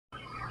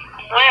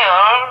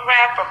Well,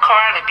 rapper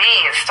Cardi B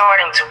is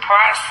starting to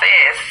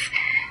process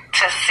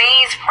to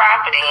seize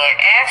property and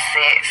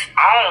assets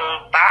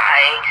owned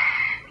by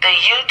the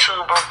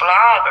YouTuber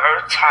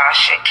blogger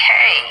Tasha K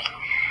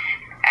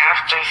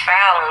after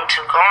failing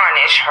to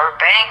garnish her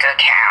bank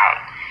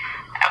account.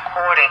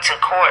 According to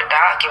court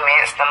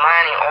documents, the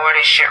money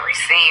order should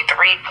receive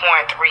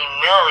 $3.3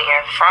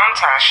 million from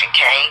Tasha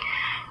K,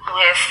 who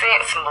has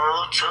since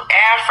moved to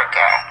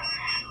Africa.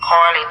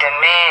 Cardi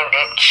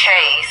demanded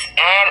Chase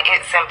and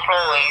its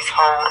employees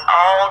hold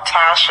all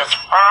Tasha's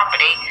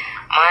property,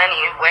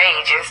 money,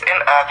 wages, and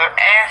other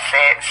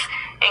assets,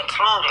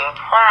 including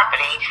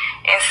property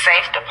in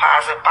safe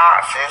deposit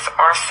boxes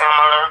or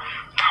similar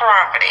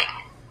property.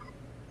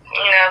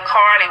 You know,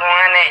 Cardi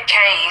won that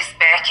case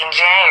back in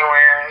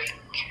January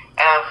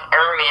of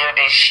earlier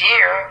this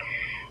year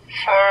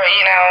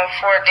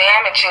for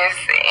damages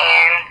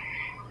and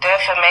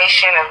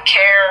defamation of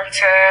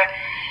character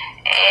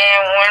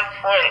and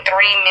 $1.3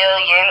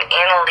 million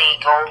in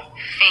legal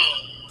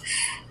fees.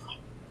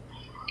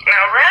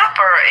 Now,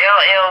 rapper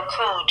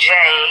L.L.Cool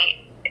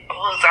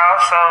whose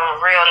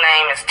also real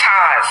name is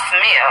Todd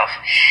Smith,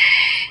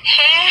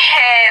 he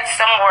had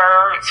some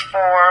words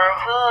for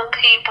who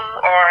people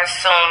are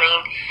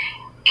assuming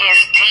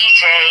is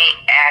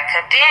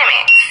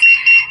D.J.Akademiks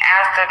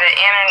after the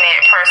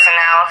internet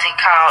personality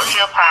called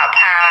hip-hop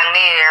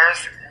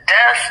pioneers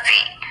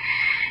Dusty,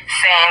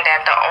 saying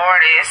that the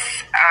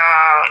artist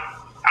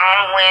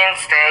on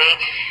Wednesday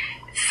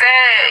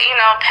said,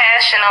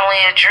 passionately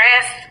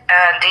addressed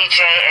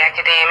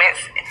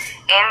D.J.Akademiks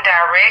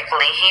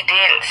indirectly. He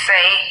didn't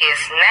say his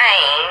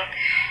name,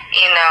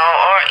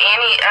 or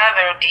any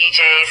other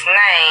DJ's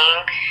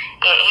name.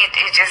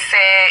 He just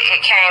said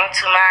it came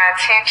to my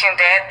attention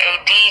that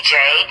a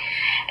DJ,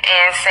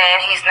 and saying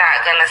he's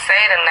not going to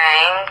say the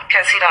name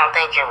because he don't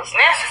think it was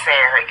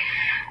necessary.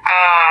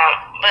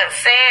 But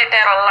said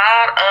that a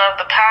lot of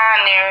the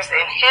pioneers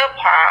in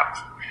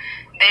hip-hop,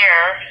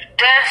 they're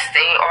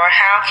dusty, or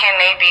how can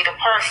they be the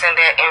person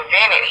that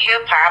invented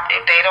hip-hop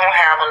if they don't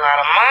have a lot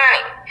of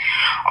money,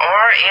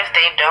 or if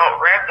they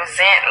don't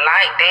represent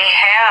like they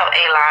have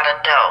a lot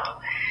of dough.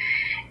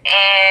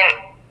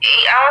 And he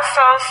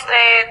also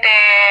said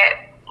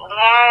that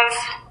one's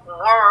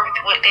worth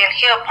within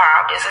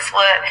hip-hop, this is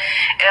what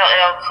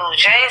L.L.Cool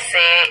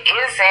said,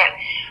 isn't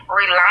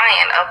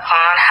reliant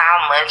upon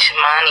how much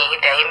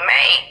money they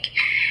make.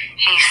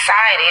 He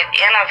cited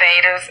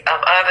innovators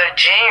of other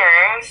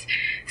genres,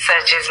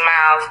 such as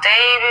Miles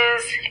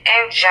Davis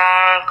and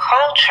John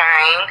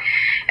Coltrane,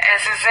 as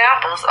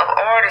examples of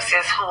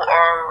artists who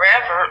are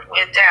revered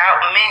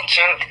without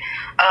mention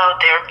of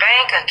their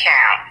bank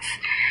accounts.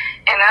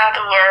 In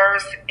other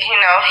words, he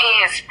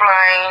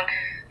explained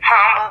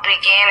humble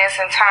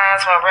beginnings in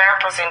times when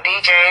rappers and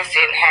DJs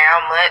didn't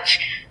have much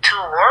to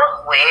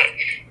work with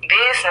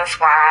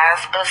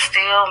business-wise, but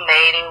still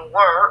made it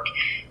work,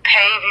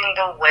 paving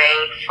the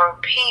way for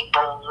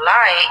people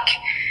like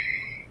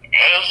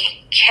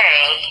A.K.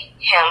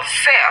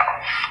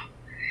 himself.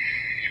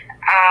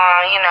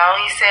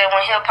 He said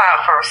when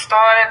hip-hop first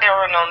started, there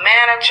were no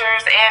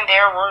managers and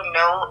there were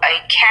no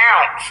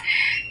accounts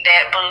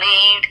that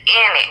believed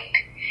in it.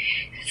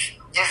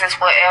 This is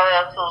what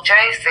L.L.Cool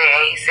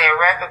said. He said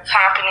record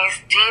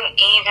companies didn't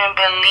even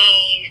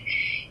believe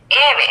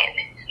in it.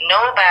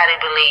 Nobody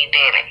believed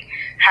in it.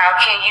 How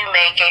can you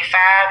make a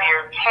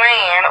 5-year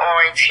plan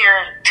or a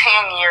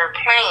 10-year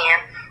plan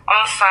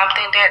on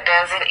something that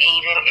doesn't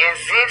even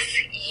exist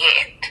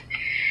yet?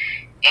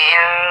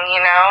 And,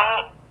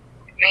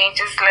 he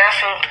just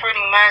left him pretty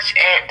much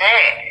at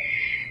that.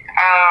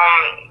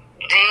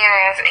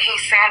 Then he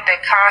sent a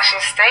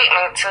cautious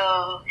statement to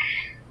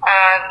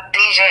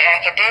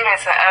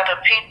D.J.Akademiks and other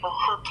people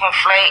who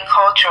conflate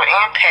cultural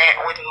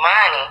impact with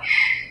money,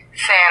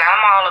 saying,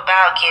 I'm all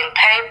about getting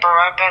paper.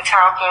 I've been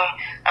talking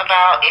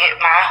about it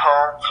my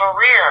whole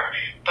career.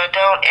 But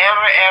don't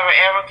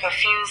ever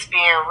confuse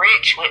being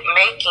rich with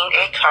making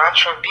a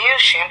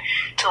contribution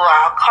to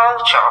our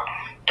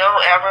culture.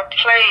 Don't ever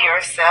play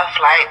yourself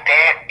like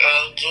that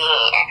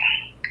again.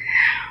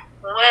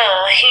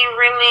 Well, he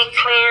really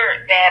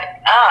cleared that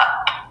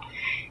up.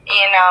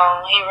 He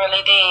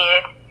really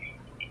did.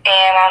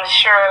 And I'm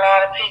sure a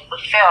lot of people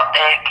felt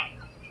that.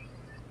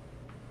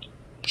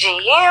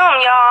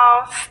 GM,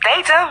 y'all.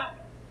 Stay tuned.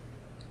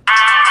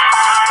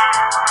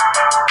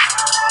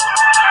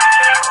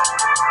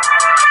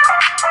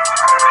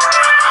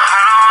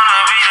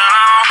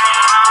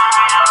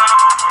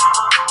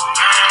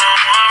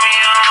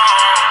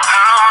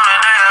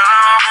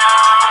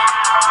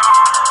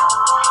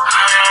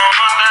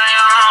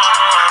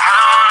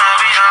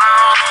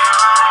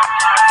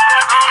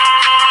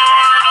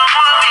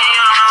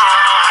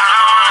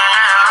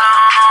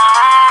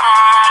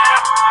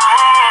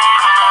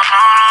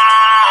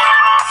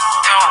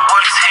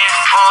 What is here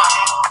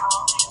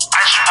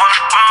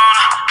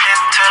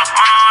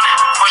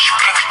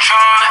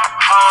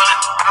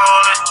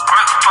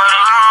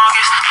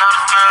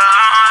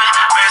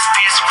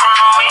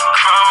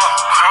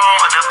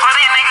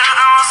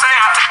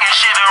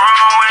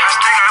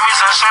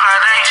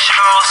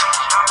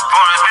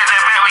Wanna bet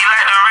that bet we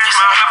like the race.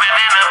 I'm hopping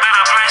in a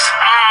better place.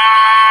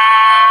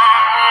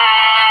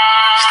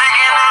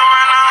 Sticking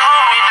around to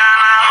hold me down,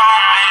 I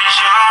hope it's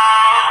you.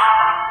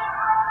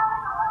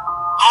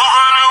 Who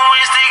gonna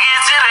win, stick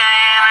it to the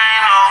end,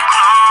 ain't no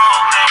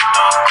clue.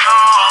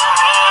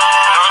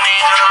 Don't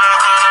need your love,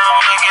 cause I'm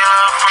picking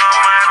up from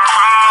my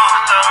crew.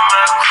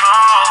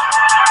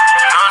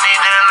 Don't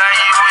need that like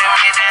you with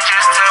me, then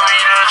just tell me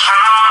the truth. I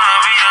don't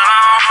wanna be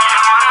alone.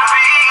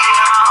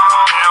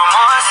 No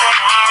more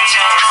second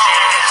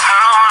chances. I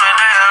don't wanna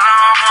die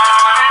alone.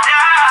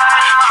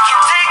 You can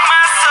take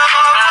my soul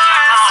for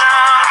ransom.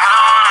 I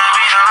don't wanna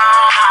be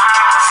alone.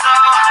 So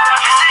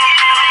you say you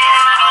didn't leave,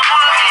 I don't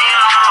wanna be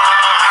alone.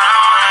 I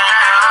don't wanna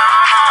die alone.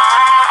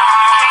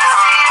 Can't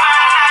see my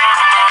life.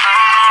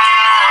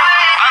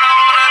 I don't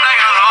wanna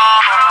die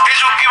alone. Is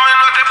you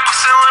giving up that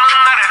pussy when I'm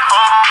not at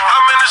home?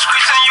 I'm in the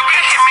streets and you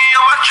can hit me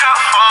on my trap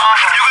phone.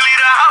 You can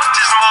leave the house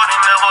this morning,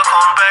 never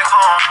come back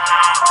home.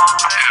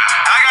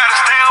 I gotta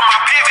stay on my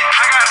pivot.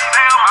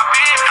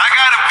 I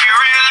gotta be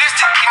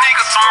realistic. These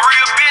niggas some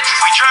real bitches.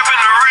 We trapping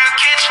the real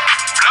kitchen.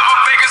 Never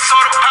baking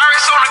soda,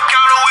 pirates on the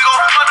counter. We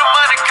gon' put the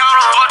money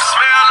counter. Fuck the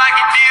smell like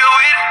you deal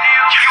with it.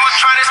 He was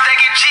trying to stack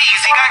it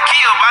cheese. He got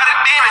killed by the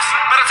dentist.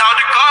 Better talk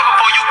to God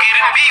before you get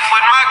in beef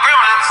with my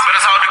gremlins.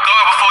 Better talk to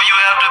God before you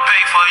have to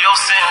pay for your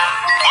sin.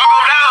 Walk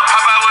on down,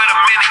 pop out with a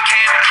minute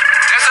candy.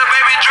 That's a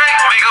baby Drake,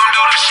 make him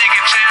do the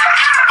chicken chant.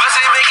 Bust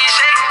it, make it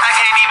shake, I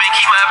can't even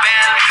keep my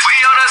band. We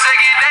on the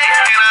second day,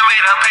 and I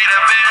made her pay the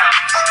bill.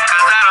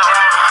 Cause I don't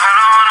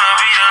wanna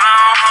be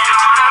alone.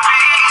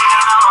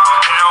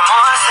 No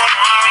more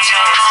second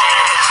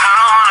chances. I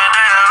don't wanna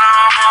die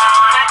alone.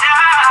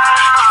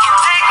 You can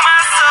take my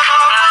soul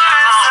for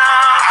ransom.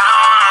 I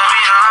don't wanna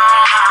be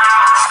alone.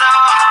 So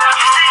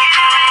you say you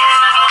didn't leave,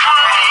 I don't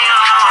wanna be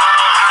alone.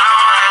 I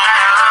don't wanna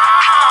die alone.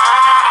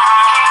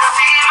 Can't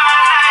see my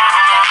life.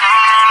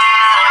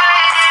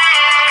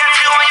 Got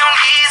you on your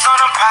knees on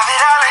a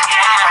private island.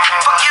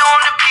 Fuck you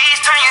on the beach,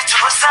 turn you to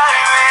a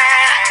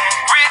siren.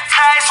 Rip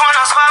tides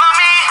wanna swallow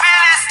me.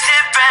 Feel this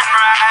tip and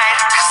ride.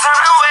 Cause I'm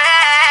the way.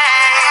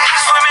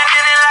 Swimming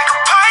in it like a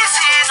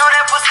Pisces. Know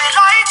that pussy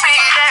like me,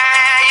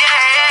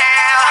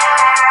 yeah.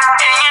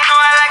 And you know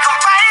I like 'em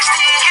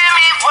feisty. Give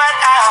me what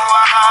I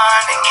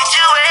want and get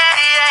you wet,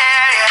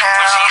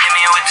 yeah. When she hit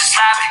me with the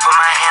sloppy, put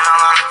my hand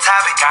all on the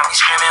topic. Got me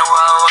screaming,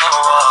 whoa,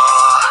 whoa,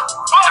 whoa.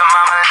 The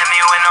mama let me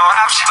with no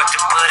option but to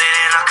put it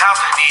in a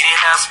coffin. Beat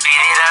it up,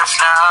 speed it up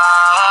slow.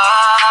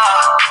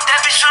 That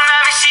bitch don't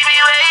love me, she be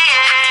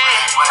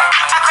waiting.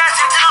 I crash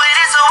into it,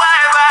 it's a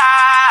wipe out.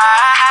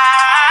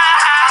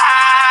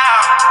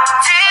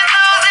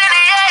 Tears in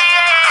the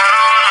air. I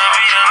don't wanna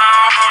be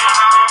alone.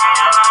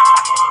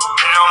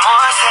 No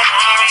more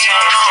second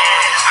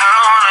chances. I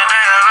don't wanna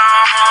die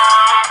alone.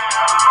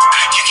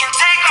 You can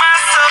take my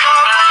soul for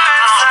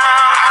ransom.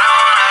 I don't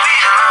wanna be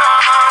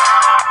alone.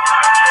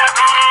 I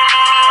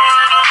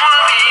don't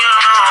wanna be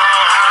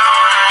alone. I don't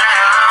wanna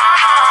die alone.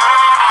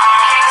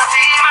 Can't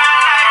see my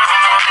life.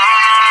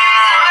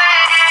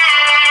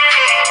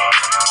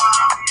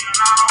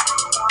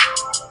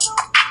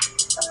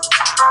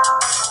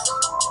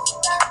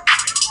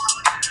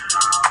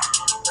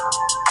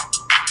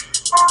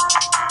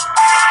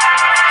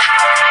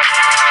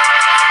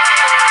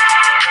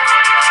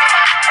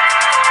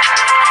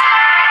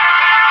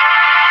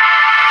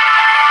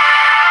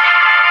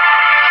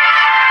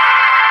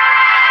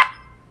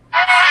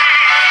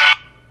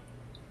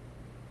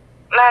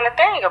 Now the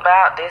thing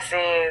about this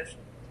is,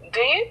 do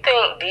you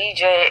think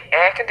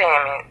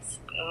D.J.Akademiks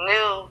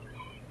knew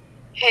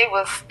he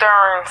was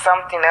stirring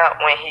something up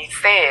when he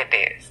said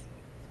this?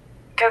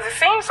 Because it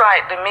seems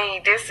like to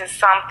me this is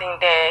something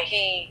that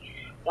he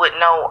would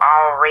know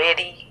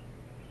already,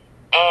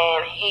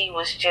 and he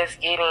was just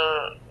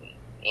getting,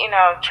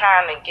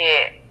 trying to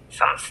get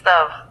some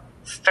stuff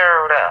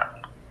stirred up,